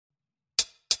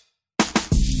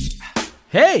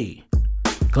Hey,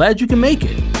 glad you can make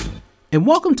it. And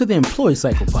welcome to the Employee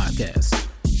Cycle Podcast,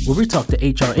 where we talk to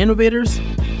HR innovators,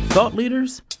 thought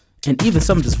leaders, and even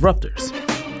some disruptors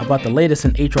about the latest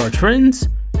in HR trends,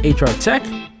 HR tech,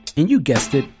 and you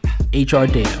guessed it, HR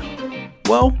data.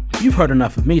 Well, you've heard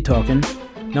enough of me talking.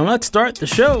 Now let's start the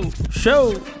show.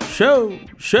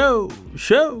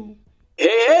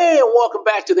 Hey, and welcome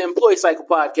back to the Employee Cycle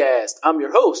Podcast. I'm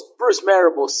your host, Bruce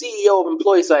Marable, CEO of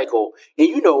Employee Cycle. And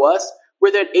you know us.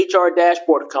 We're that HR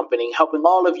dashboard company helping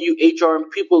all of you HR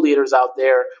and people leaders out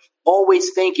there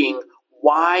always thinking,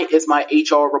 why is my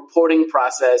HR reporting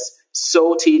process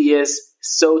so tedious,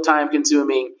 so time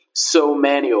consuming, so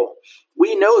manual?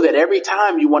 We know that every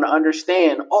time you want to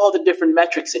understand all the different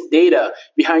metrics and data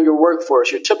behind your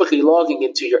workforce, you're typically logging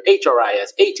into your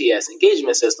HRIS, ATS,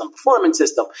 engagement system, performance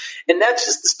system, and that's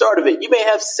just the start of it. You may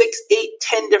have 6, 8,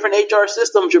 10 different HR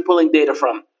systems you're pulling data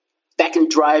from. That can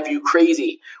drive you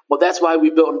crazy. Well, that's why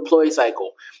we built Employee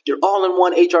Cycle, your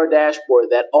all-in-one HR dashboard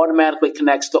that automatically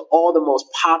connects to all the most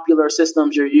popular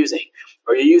systems you're using.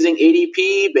 Are you using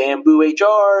ADP, Bamboo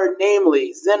HR,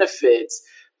 Namely, Zenefits,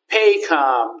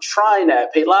 Paycom, TriNet,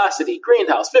 Paylocity,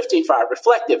 Greenhouse, 15Fire,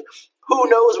 Reflective? Who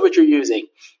knows what you're using?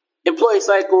 Employee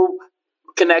Cycle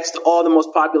connects to all the most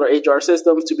popular HR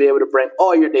systems to be able to bring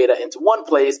all your data into one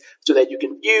place so that you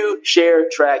can view, share,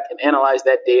 track, and analyze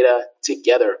that data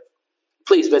together.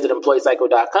 Please visit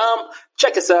EmployeeCycle.com,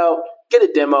 check us out, get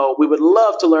a demo. We would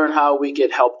love to learn how we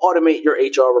could help automate your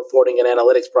HR reporting and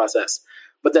analytics process.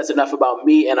 But that's enough about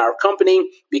me and our company,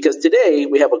 because today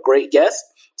we have a great guest.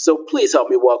 So please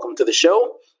help me welcome to the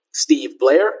show, Steve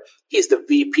Blair. He's the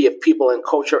VP of People and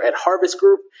Culture at Harvest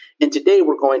Group. And today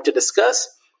we're going to discuss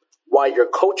why your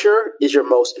culture is your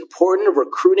most important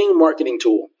recruiting marketing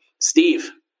tool.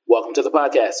 Steve, welcome to the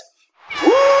podcast.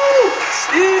 Woo!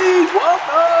 Steve,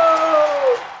 welcome!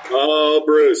 Oh,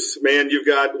 Bruce, man, you've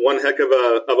got one heck of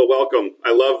a welcome.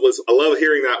 I love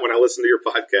hearing that when I listen to your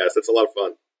podcast. It's a lot of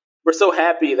fun. We're so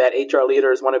happy that HR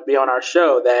leaders want to be on our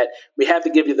show that we have to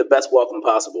give you the best welcome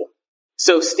possible.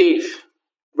 So, Steve,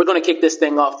 we're going to kick this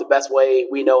thing off the best way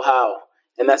we know how,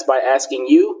 and that's by asking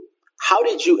you, how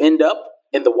did you end up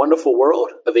in the wonderful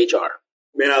world of HR?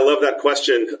 Man, I love that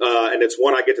question, and it's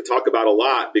one I get to talk about a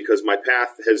lot because my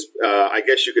path has, I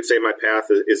guess you could say my path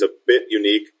is a bit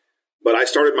unique, but I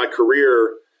started my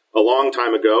career a long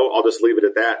time ago. I'll just leave it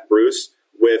at that, Bruce,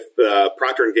 with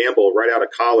Procter & Gamble right out of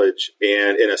college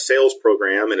and in a sales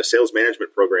program, in a sales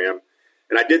management program.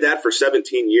 And I did that for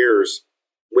 17 years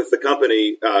with the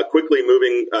company, quickly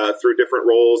moving through different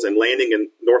roles and landing in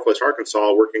Northwest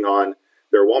Arkansas, working on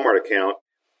their Walmart account.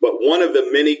 But one of the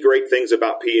many great things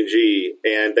about P&G,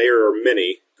 and there are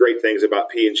many great things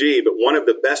about P&G, but one of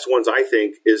the best ones, I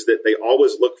think, is that they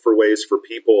always look for ways for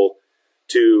people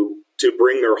to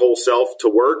bring their whole self to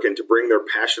work and to bring their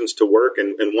passions to work.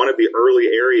 And one of the early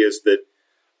areas that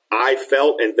I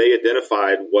felt and they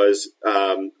identified was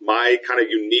my kind of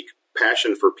unique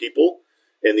passion for people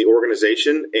in the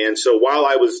organization. And so while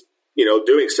I was,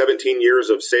 doing 17 years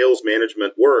of sales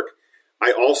management work,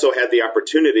 I also had the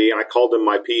opportunity, and I called them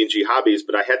my P&G hobbies,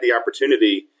 but I had the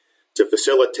opportunity to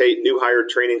facilitate new hire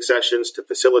training sessions, to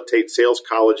facilitate sales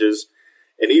colleges,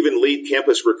 and even lead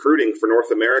campus recruiting for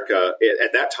North America.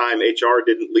 At that time, HR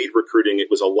didn't lead recruiting. It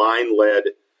was a line-led,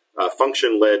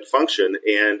 function-led function.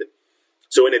 And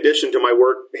so in addition to my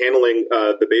work handling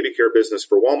the baby care business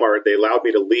for Walmart, they allowed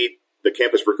me to lead the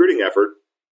campus recruiting effort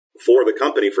for the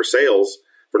company for sales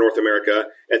for North America.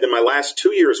 And then my last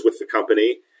 2 years with the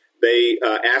company, they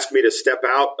asked me to step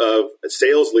out of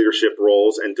sales leadership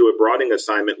roles and do a broadening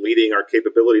assignment leading our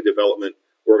capability development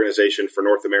organization for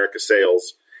North America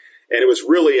sales. And it was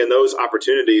really in those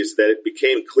opportunities that it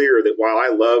became clear that while I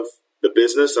love the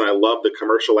business and I love the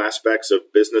commercial aspects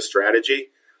of business strategy,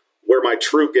 where my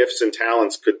true gifts and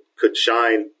talents could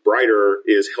shine brighter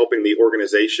is helping the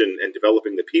organization and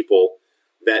developing the people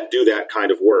that do that kind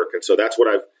of work. And so that's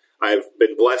what I've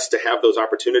been blessed to have those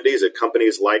opportunities at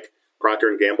companies like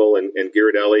Procter & Gamble and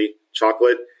Ghirardelli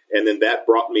Chocolate. And then that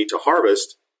brought me to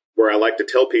Harvest, where I like to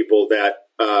tell people that,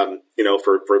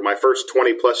 for my first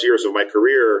 20 plus years of my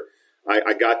career,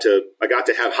 I got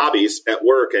to have hobbies at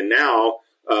work. And now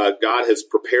God has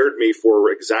prepared me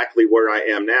for exactly where I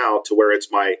am now, to where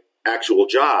it's my actual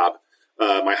job.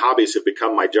 My hobbies have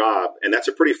become my job. And that's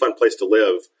a pretty fun place to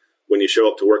live when you show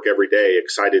up to work every day,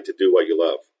 excited to do what you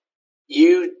love.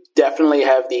 You definitely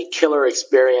have the killer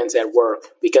experience at work,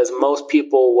 because most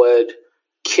people would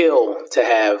kill to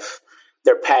have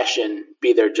their passion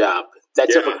be their job. That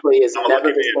typically is never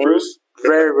the case.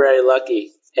 Very, very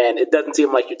lucky. And it doesn't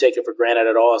seem like you take it for granted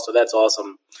at all. So that's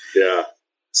awesome. Yeah.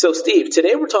 So, Steve,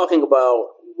 today we're talking about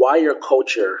why your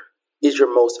culture is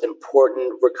your most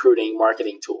important recruiting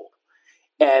marketing tool?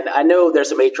 And I know there's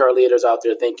some HR leaders out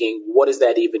there thinking, what does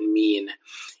that even mean?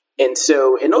 And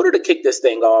so in order to kick this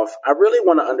thing off, I really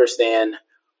want to understand,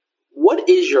 what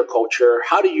is your culture?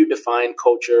 How do you define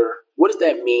culture? What does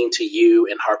that mean to you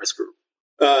in Harvest Group?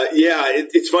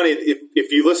 It's funny.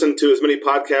 If you listen to as many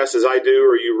podcasts as I do,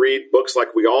 or you read books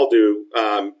like we all do,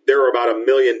 there are about 1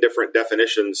 million different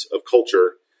definitions of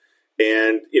culture.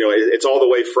 And, it's all the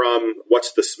way from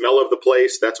what's the smell of the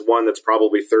place. That's one that's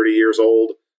probably 30 years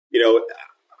old.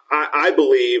 I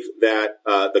believe that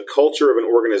the culture of an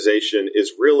organization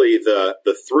is really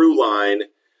the through line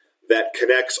that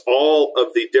connects all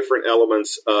of the different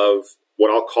elements of what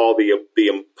I'll call the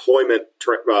employment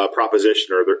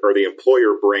proposition or the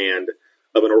employer brand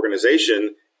of an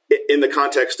organization in the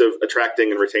context of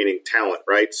attracting and retaining talent,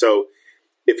 right? So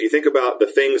if you think about the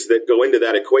things that go into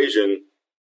that equation,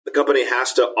 the company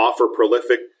has to offer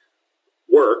prolific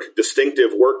work,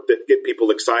 distinctive work that get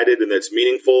people excited and that's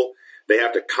meaningful. They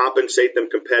have to compensate them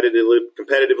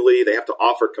competitively. They have to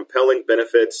offer compelling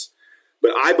benefits.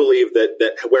 But I believe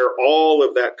that where all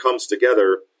of that comes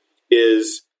together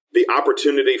is the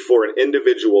opportunity for an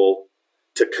individual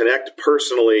to connect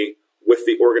personally with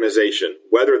the organization,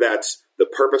 whether that's the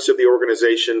purpose of the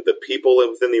organization, the people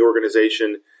within the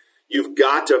organization. You've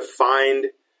got to find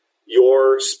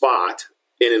your spot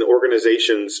in an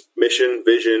organization's mission,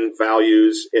 vision,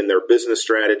 values, in their business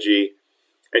strategy.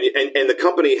 And the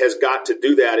company has got to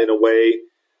do that in a way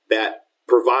that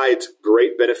provides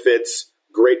great benefits,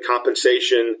 great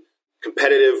compensation,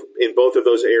 competitive in both of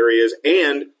those areas,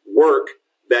 and work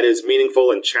that is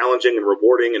meaningful and challenging and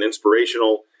rewarding and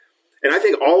inspirational. And I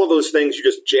think all of those things, you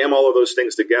just jam all of those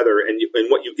things together, and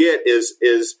what you get is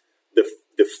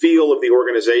the feel of the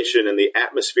organization and the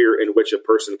atmosphere in which a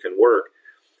person can work.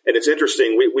 And it's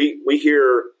interesting. We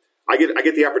hear. I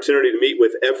get the opportunity to meet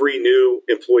with every new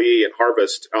employee at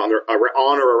Harvest on or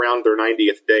around their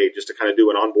 90th day, just to kind of do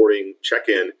an onboarding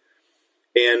check-in.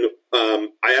 And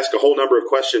I ask a whole number of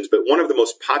questions, but one of the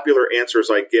most popular answers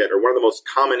I get, or one of the most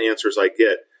common answers I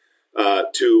get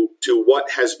to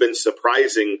what has been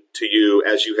surprising to you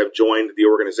as you have joined the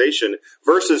organization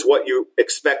versus what you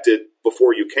expected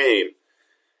before you came.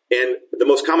 And the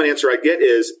most common answer I get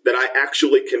is that I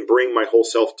actually can bring my whole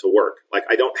self to work. Like,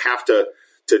 I don't have to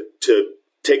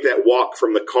take that walk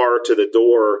from the car to the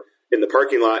door in the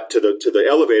parking lot to the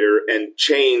elevator and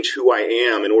change who I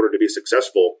am in order to be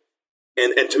successful.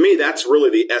 And to me, that's really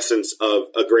the essence of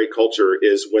a great culture,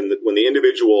 is when the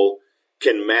individual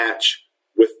can match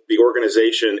with the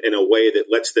organization in a way that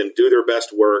lets them do their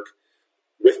best work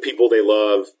with people they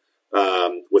love,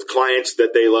 with clients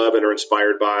that they love and are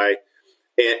inspired by,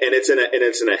 and it's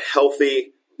in a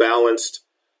healthy, balanced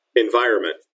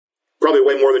environment. Probably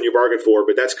way more than you bargained for,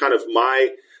 but that's kind of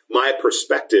my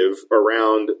perspective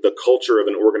around the culture of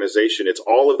an organization. It's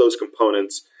all of those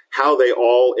components, how they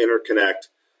all interconnect,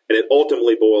 and it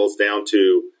ultimately boils down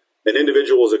to an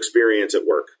individual's experience at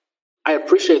work. I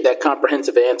appreciate that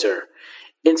comprehensive answer.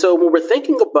 And so when we're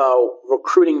thinking about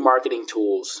recruiting marketing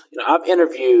tools, I've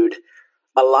interviewed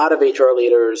a lot of HR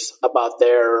leaders about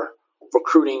their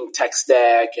recruiting tech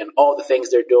stack and all the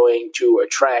things they're doing to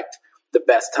attract the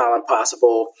best talent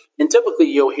possible. And typically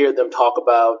you'll hear them talk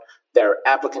about their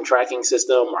applicant tracking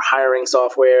system or hiring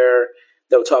software.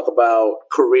 They'll talk about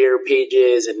career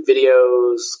pages and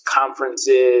videos,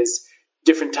 conferences,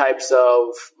 different types of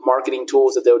marketing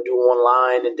tools that they'll do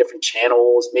online and different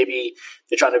channels. Maybe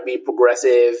they're trying to be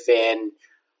progressive and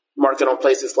market on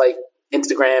places like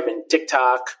Instagram and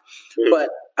TikTok. Mm-hmm. But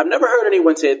I've never heard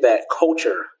anyone say that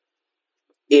culture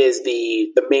is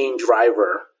the main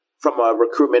driver from a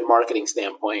recruitment marketing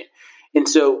standpoint. And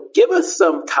so give us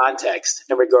some context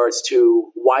in regards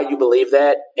to why you believe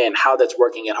that and how that's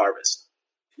working at Harvest.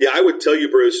 Yeah, I would tell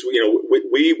you, Bruce,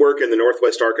 we work in the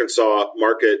Northwest Arkansas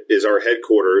market is our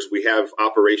headquarters. We have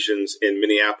operations in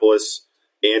Minneapolis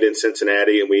and in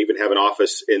Cincinnati, and we even have an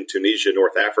office in Tunisia,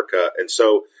 North Africa. And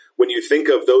so when you think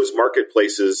of those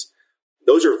marketplaces,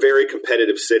 those are very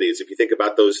competitive cities. If you think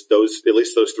about those at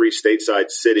least those three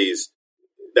stateside cities,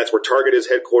 that's where Target is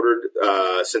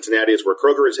headquartered. Cincinnati is where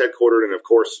Kroger is headquartered. And of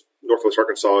course, Northwest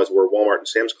Arkansas is where Walmart and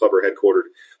Sam's Club are headquartered.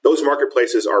 Those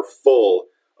marketplaces are full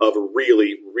of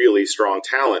really, really strong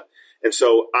talent. And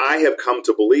so I have come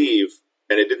to believe,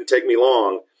 and it didn't take me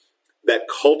long, that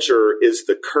culture is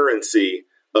the currency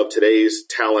of today's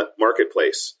talent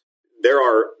marketplace.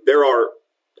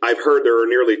 I've heard there are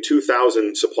nearly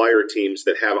 2,000 supplier teams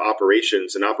that have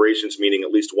operations, and operations meaning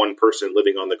at least one person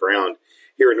living on the ground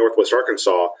here in Northwest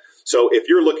Arkansas. So if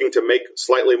you're looking to make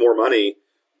slightly more money,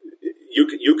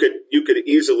 you could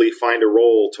easily find a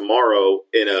role tomorrow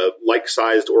in a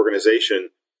like-sized organization.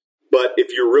 But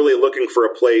if you're really looking for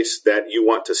a place that you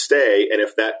want to stay, and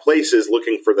if that place is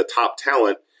looking for the top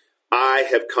talent, I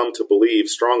have come to believe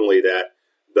strongly that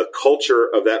the culture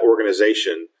of that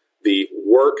organization, the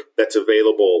work that's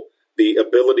available, the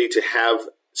ability to have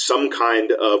some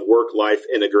kind of work-life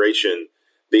integration,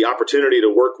 the opportunity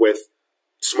to work with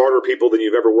smarter people than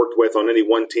you've ever worked with on any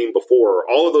one team before,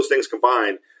 all of those things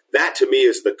combined, that to me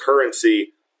is the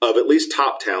currency of at least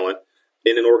top talent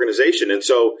in an organization. And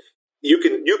so you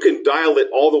can dial it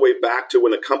all the way back to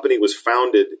when the company was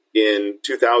founded in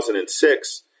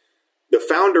 2006. The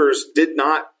founders did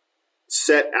not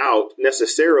set out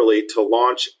necessarily to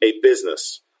launch a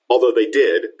business, although they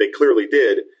clearly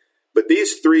did. But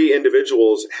these three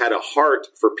individuals had a heart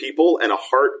for people and a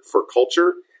heart for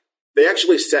culture. They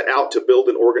actually set out to build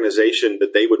an organization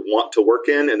that they would want to work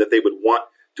in and that they would want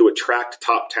to attract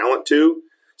top talent to.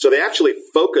 So they actually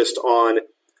focused on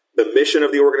the mission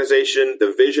of the organization,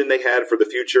 the vision they had for the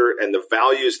future, and the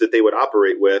values that they would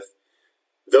operate with.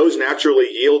 Those naturally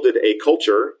yielded a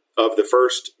culture of the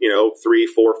first, 3,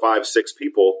 4, 5, 6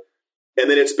 people. And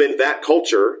then it's been that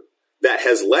culture that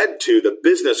has led to the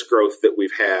business growth that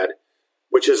we've had,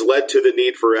 which has led to the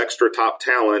need for extra top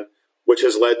talent, which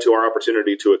has led to our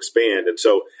opportunity to expand. And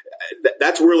so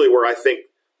that's really where I think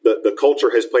the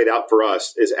culture has played out for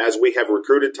us, is as we have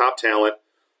recruited top talent,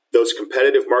 those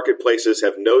competitive marketplaces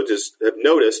have noticed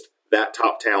that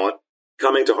top talent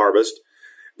coming to Harvest.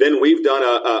 Then we've done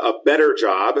a better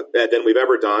job than we've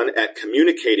ever done at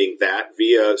communicating that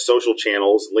via social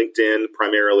channels, LinkedIn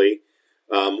primarily.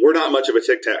 We're not much of a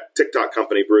TikTok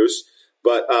company, Bruce,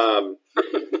 but I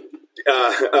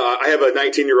have a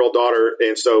 19-year-old daughter,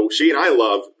 and so she and I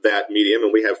love that medium,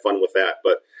 and we have fun with that.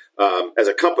 But as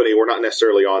a company, we're not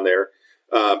necessarily on there.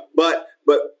 But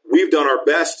we've done our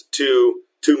best to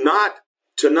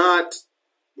not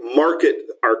market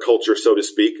our culture, so to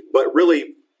speak, but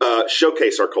really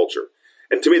showcase our culture.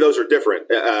 And to me, those are different.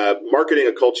 Marketing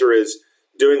a culture is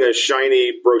doing a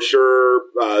shiny brochure,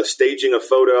 staging a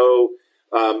photo.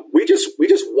 We just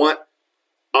want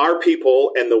our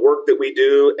people and the work that we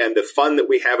do and the fun that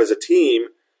we have as a team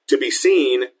to be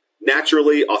seen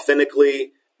naturally,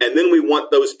 authentically. And then we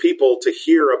want those people to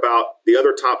hear about the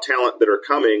other top talent that are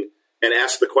coming and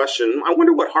ask the question, I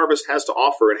wonder what Harvest has to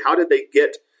offer and how did they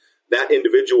get that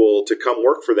individual to come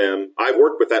work for them? I've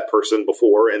worked with that person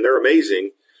before and they're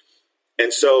amazing.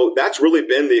 And so that's really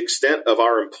been the extent of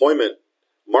our employment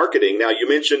marketing. Now, you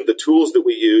mentioned the tools that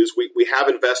we use. We have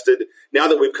invested. Now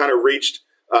that we've kind of reached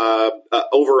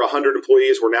over 100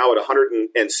 employees, we're now at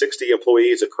 160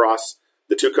 employees across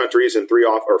the 2 countries and 4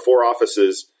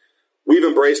 offices. We've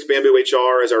embraced Bamboo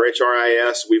HR as our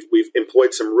HRIS. We've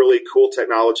employed some really cool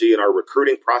technology in our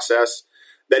recruiting process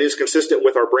that is consistent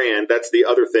with our brand. That's the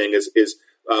other thing is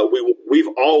we've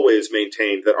always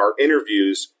maintained that our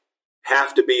interviews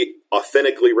have to be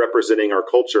authentically representing our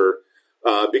culture,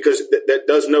 because that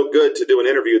does no good to do an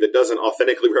interview that doesn't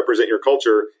authentically represent your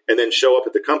culture and then show up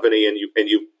at the company and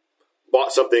you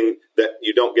bought something that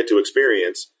you don't get to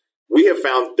experience. We have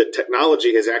found that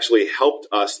technology has actually helped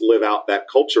us live out that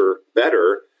culture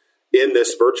better in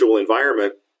this virtual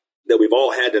environment that we've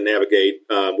all had to navigate.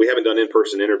 We haven't done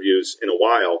in-person interviews in a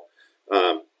while.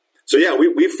 So yeah,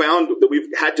 we've found that we've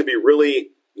had to be really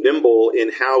nimble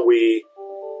in how we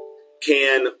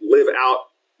can live out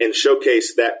and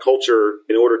showcase that culture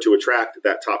in order to attract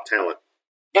that top talent.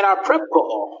 In our prep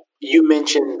call, you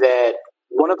mentioned that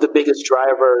one of the biggest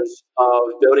drivers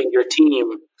of building your team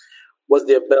was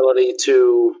the ability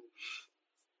to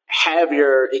have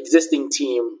your existing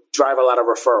team drive a lot of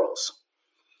referrals,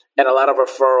 and a lot of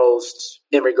referrals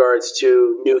in regards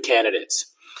to new candidates.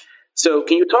 So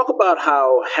can you talk about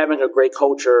how having a great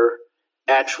culture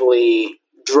actually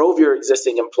drove your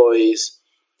existing employees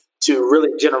to really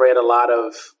generate a lot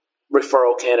of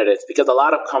referral candidates? Because a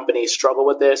lot of companies struggle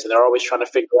with this, and they're always trying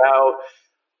to figure out,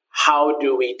 how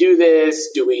do we do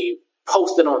this? Do we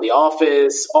post it on the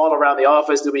office, all around the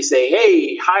office? Do we say,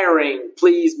 hey, hiring,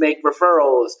 please make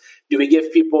referrals? Do we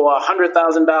give people a $100,000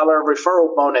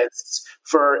 referral bonus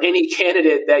for any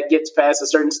candidate that gets past a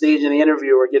certain stage in the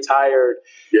interview or gets hired?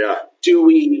 Yeah. Do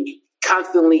we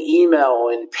constantly email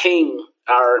and ping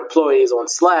our employees on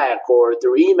Slack or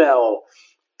through email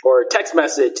or text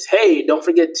message, hey, don't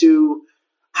forget to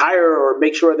hire or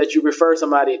make sure that you refer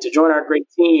somebody to join our great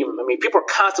team? I mean, people are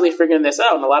constantly figuring this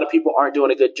out, and a lot of people aren't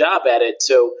doing a good job at it.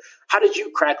 So how did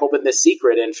you crack open this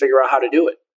secret and figure out how to do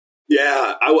it?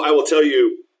 Yeah, I will tell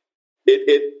you,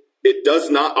 it does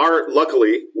not,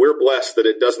 luckily, we're blessed that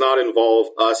it does not involve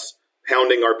us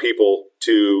hounding our people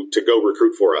to go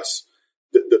recruit for us.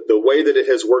 the way that it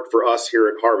has worked for us here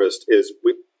at Harvest is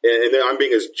and I'm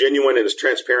being as genuine and as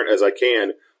transparent as I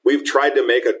can. We've tried to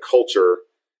make a culture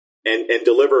and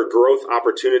deliver growth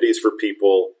opportunities for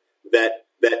people that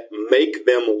make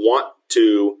them want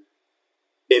to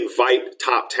invite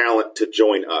top talent to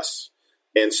join us.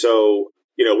 And so,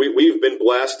 we've been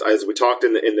blessed, as we talked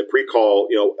in the pre-call.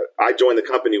 I joined the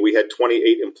company, we had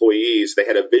 28 employees. They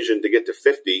had a vision to get to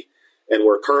 50, and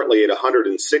we're currently at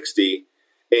 160.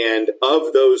 And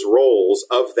of those roles,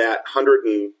 of that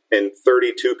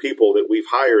 132 people that we've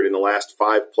hired in the last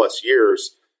 5+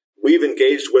 years, we've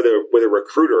engaged with a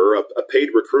recruiter, a paid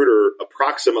recruiter,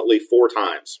 approximately 4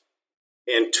 times.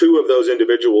 And 2 of those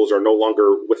individuals are no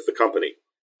longer with the company.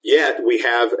 Yet we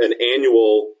have an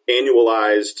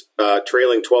annualized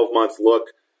trailing 12-month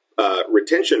look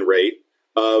retention rate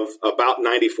of about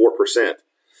 94%.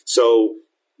 So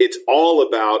it's all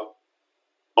about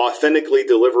authentically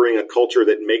delivering a culture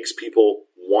that makes people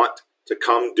want to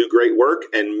come do great work,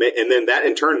 and then that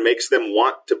in turn makes them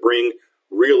want to bring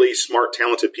really smart,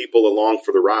 talented people along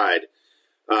for the ride.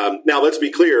 Now, let's be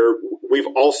clear, we've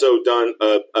also done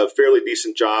a fairly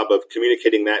decent job of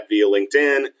communicating that via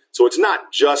LinkedIn. So it's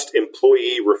not just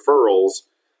employee referrals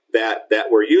that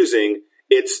we're using.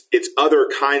 It's other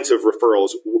kinds of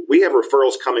referrals. We have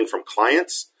referrals coming from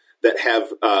clients that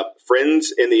have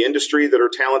friends in the industry that are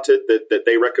talented that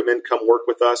they recommend come work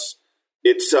with us.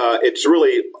 It's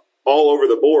really all over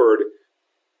the board,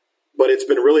 but it's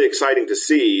been really exciting to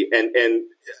see. And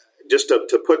just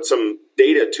to put some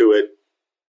data to it,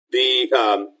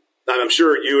 I'm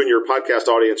sure you and your podcast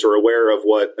audience are aware of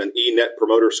what an Net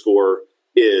Promoter Score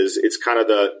is. It's kind of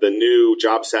the new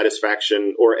job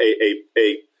satisfaction, or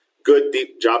a good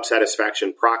deep job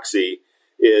satisfaction proxy.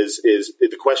 Is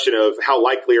the question of how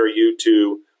likely are you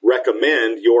to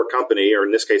recommend your company, or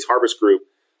in this case, Harvest Group,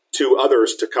 to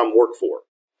others to come work for.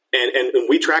 And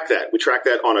we track that. We track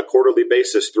that on a quarterly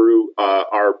basis through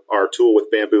our tool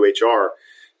with Bamboo HR.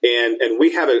 And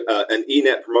we have an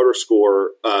Net Promoter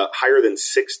Score higher than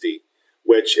 60,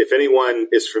 which, if anyone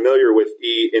is familiar with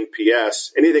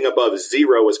NPS, anything above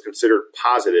 0 is considered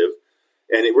positive.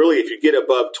 And it really, if you get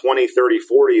above 20, 30,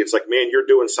 40, it's like, man, you're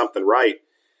doing something right.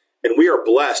 And we are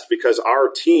blessed because our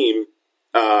team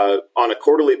on a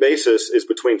quarterly basis is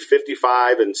between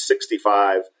 55 and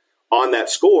 65 on that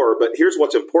score. But here's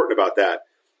what's important about that.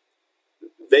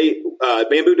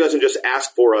 Bamboo doesn't just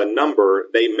ask for a number.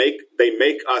 They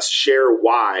make us share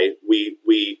why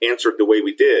we answered the way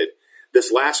we did.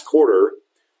 This last quarter,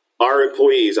 our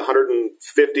employees,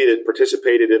 150 that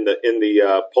participated in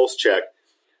the pulse check,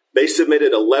 they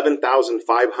submitted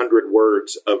 11,500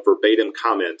 words of verbatim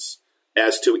comments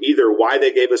as to either why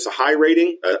they gave us a high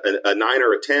rating, a 9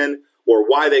 or a 10, or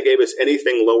why they gave us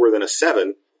anything lower than a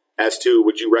 7 as to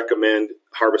would you recommend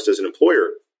Harvest as an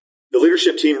employer. The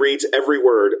leadership team reads every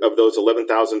word of those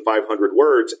 11,500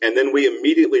 words, and then we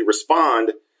immediately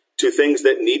respond to things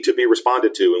that need to be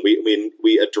responded to. And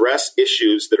we address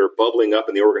issues that are bubbling up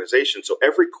in the organization. So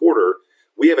every quarter,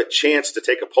 we have a chance to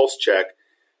take a pulse check.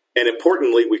 And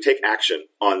importantly, we take action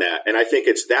on that. And I think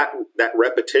it's that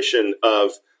repetition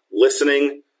of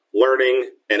listening, learning,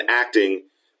 and acting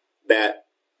that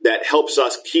helps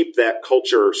us keep that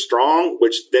culture strong,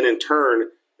 which then in turn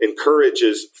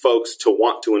encourages folks to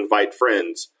want to invite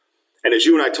friends. And as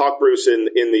you and I talked, Bruce, in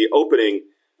the opening,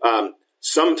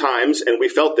 sometimes, and we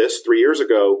felt this 3 years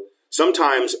ago,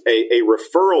 sometimes a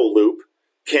referral loop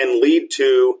can lead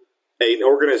to an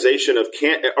organization of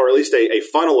or at least a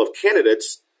funnel of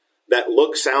candidates that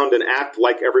look, sound, and act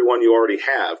like everyone you already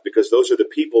have, because those are the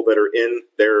people that are in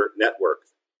their network.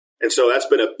 And so that's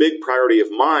been a big priority of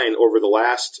mine over the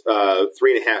last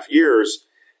 3.5 years,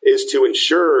 is to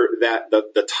ensure that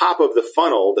the top of the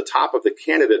funnel, the top of the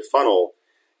candidate funnel,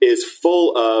 is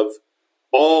full of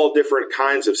all different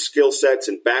kinds of skill sets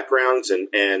and backgrounds and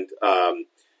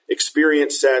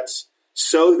experience sets,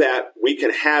 so that we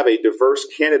can have a diverse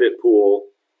candidate pool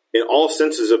in all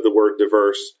senses of the word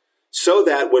diverse, so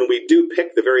that when we do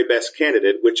pick the very best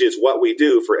candidate, which is what we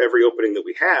do for every opening that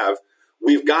we have,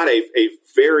 we've got a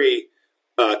very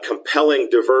compelling,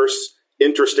 diverse,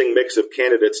 interesting mix of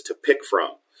candidates to pick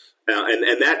from.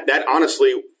 And that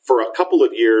honestly, for a couple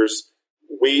of years,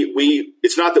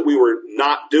 it's not that we were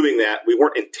not doing that. We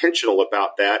weren't intentional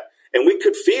about that. And we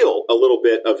could feel a little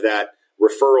bit of that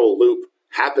referral loop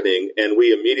happening, and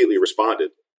we immediately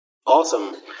responded.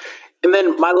 Awesome. And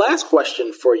then my last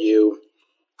question for you,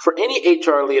 for any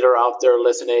HR leader out there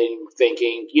listening,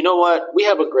 thinking, you know what, we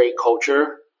have a great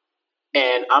culture,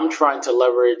 and I'm trying to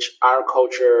leverage our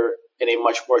culture in a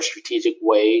much more strategic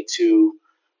way to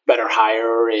better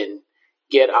hire and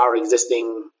get our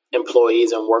existing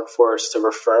employees and workforce to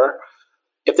refer.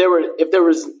 if there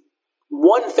was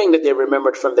one thing that they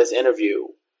remembered from this interview,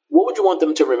 what would you want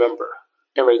them to remember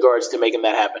in regards to making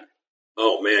that happen?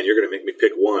 Oh man, you're going to make me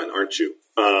pick one, aren't you?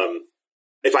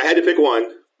 If I had to pick one,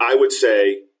 I would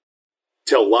say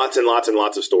tell lots and lots and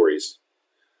lots of stories.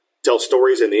 Tell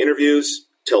stories in the interviews.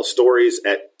 Tell stories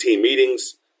at team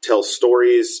meetings. Tell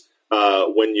stories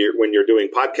when you're doing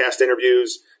podcast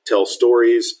interviews. Tell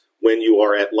stories when you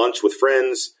are at lunch with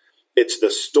friends. It's the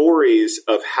stories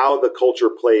of how the culture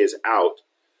plays out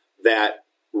that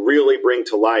really bring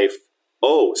to life.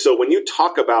 Oh, so when you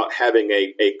talk about having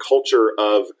a culture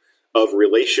of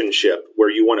relationship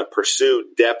where you want to pursue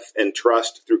depth and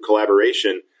trust through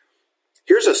collaboration,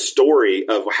 here's a story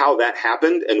of how that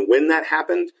happened and when that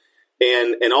happened.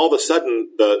 And all of a sudden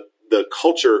the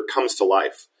culture comes to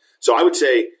life. So I would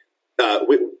say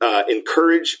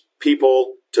encourage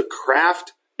people to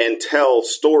craft and tell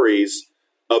stories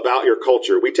about your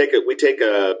culture. We take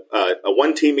a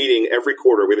one team meeting every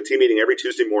quarter. We have a team meeting every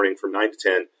Tuesday morning from 9 to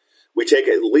 10. We take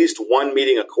at least one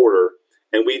meeting a quarter,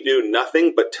 and we do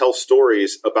nothing but tell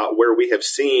stories about where we have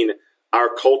seen our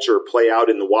culture play out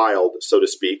in the wild, so to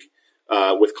speak,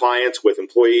 with clients, with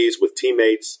employees, with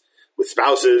teammates, with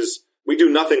spouses. We do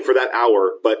nothing for that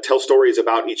hour but tell stories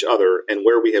about each other and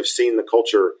where we have seen the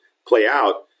culture play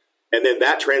out. And then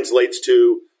that translates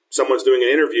to someone's doing an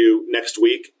interview next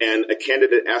week and a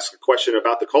candidate asks a question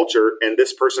about the culture, and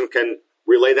this person can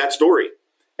relay that story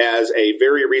as a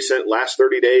very recent last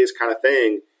 30 days kind of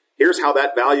thing. Here's how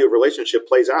that value of relationship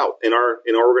plays out in our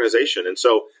organization. And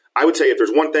so I would say if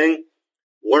there's one thing,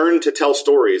 learn to tell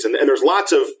stories. And there's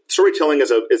lots of storytelling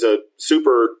is a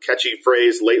super catchy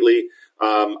phrase lately.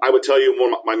 I would tell you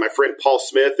my friend Paul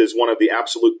Smith is one of the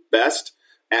absolute best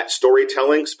at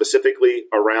storytelling, specifically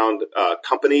around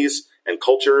companies and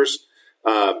cultures.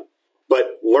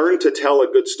 But learn to tell a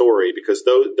good story because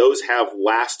those have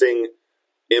lasting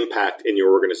impact in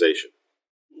your organization.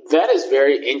 That is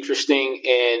very interesting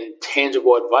and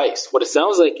tangible advice. What it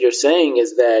sounds like you're saying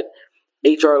is that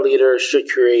HR leaders should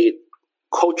create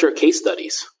culture case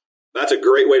studies. That's a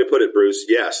great way to put it, Bruce.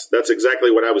 Yes, that's exactly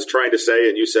what I was trying to say,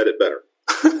 and you said it better.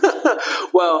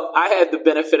 Well, I had the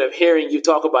benefit of hearing you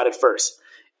talk about it first.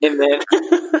 And then,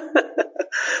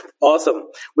 awesome.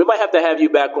 We might have to have you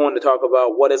back on to talk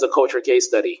about what is a culture case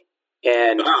study.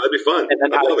 And that'd be fun. And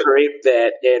then how to create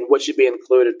that and what should be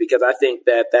included, because I think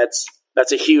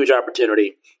that's a huge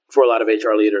opportunity for a lot of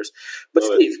HR leaders. But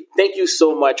Steve, thank you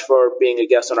so much for being a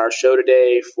guest on our show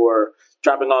today, for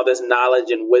dropping all this knowledge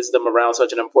and wisdom around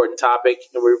such an important topic.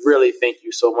 And we really thank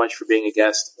you so much for being a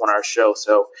guest on our show.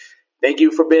 So thank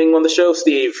you for being on the show,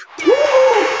 Steve. Woo!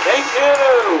 Thank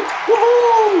you.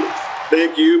 Woo!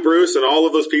 Thank you, Bruce, and all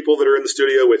of those people that are in the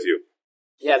studio with you.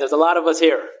 Yeah, there's a lot of us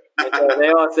here. And they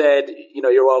all said,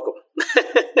 you're welcome.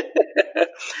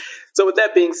 So with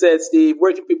that being said, Steve,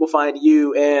 where can people find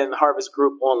you and Harvest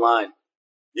Group online?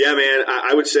 Yeah, man,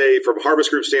 I would say from Harvest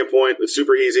Group standpoint, it's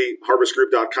super easy.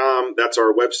 harvestgroup.com. That's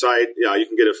our website. You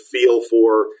can get a feel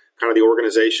for kind of the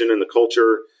organization and the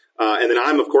culture. And then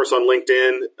I'm, of course, on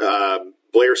LinkedIn.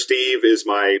 Blair Steve is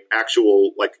my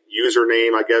actual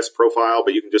username, I guess, profile,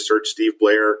 but you can just search Steve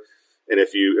Blair. And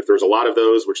if there's a lot of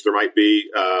those, which there might be,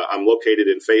 I'm located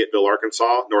in Fayetteville,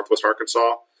 Arkansas, Northwest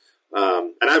Arkansas.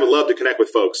 And I would love to connect with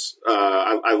folks.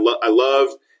 I love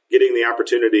getting the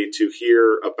opportunity to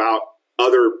hear about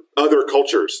other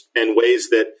cultures and ways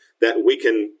that we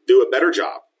can do a better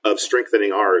job of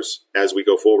strengthening ours as we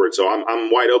go forward. So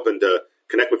I'm wide open to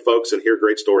connect with folks and hear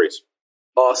great stories.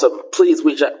 Awesome. Please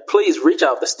reach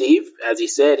out to Steve. As he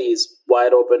said, he's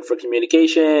wide open for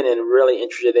communication and really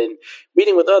interested in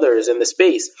meeting with others in the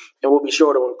space. And we'll be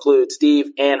sure to include Steve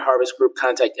and Harvest Group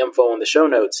contact info in the show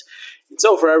notes. And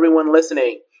so for everyone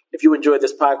listening, if you enjoyed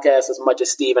this podcast as much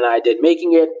as Steve and I did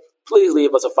making it, please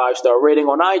leave us a 5-star rating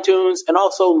on iTunes and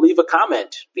also leave a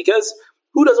comment, because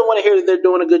who doesn't want to hear that they're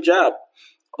doing a good job?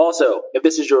 Also, if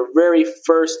this is your very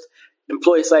first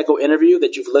employee cycle interview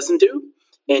that you've listened to,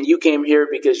 and you came here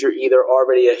because you're either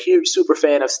already a huge super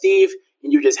fan of Steve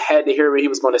and you just had to hear what he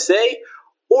was going to say,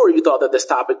 or you thought that this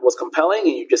topic was compelling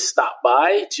and you just stopped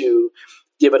by to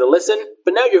give it a listen,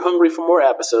 but now you're hungry for more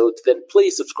episodes, then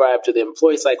please subscribe to the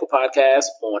Employee Cycle Podcast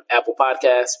on Apple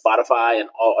Podcasts, Spotify, and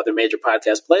all other major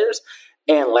podcast players.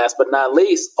 And last but not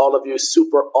least, all of you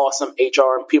super awesome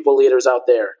HR and people leaders out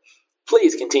there,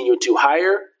 please continue to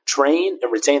hire, train,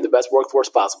 and retain the best workforce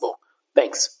possible.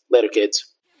 Thanks. Later,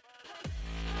 kids.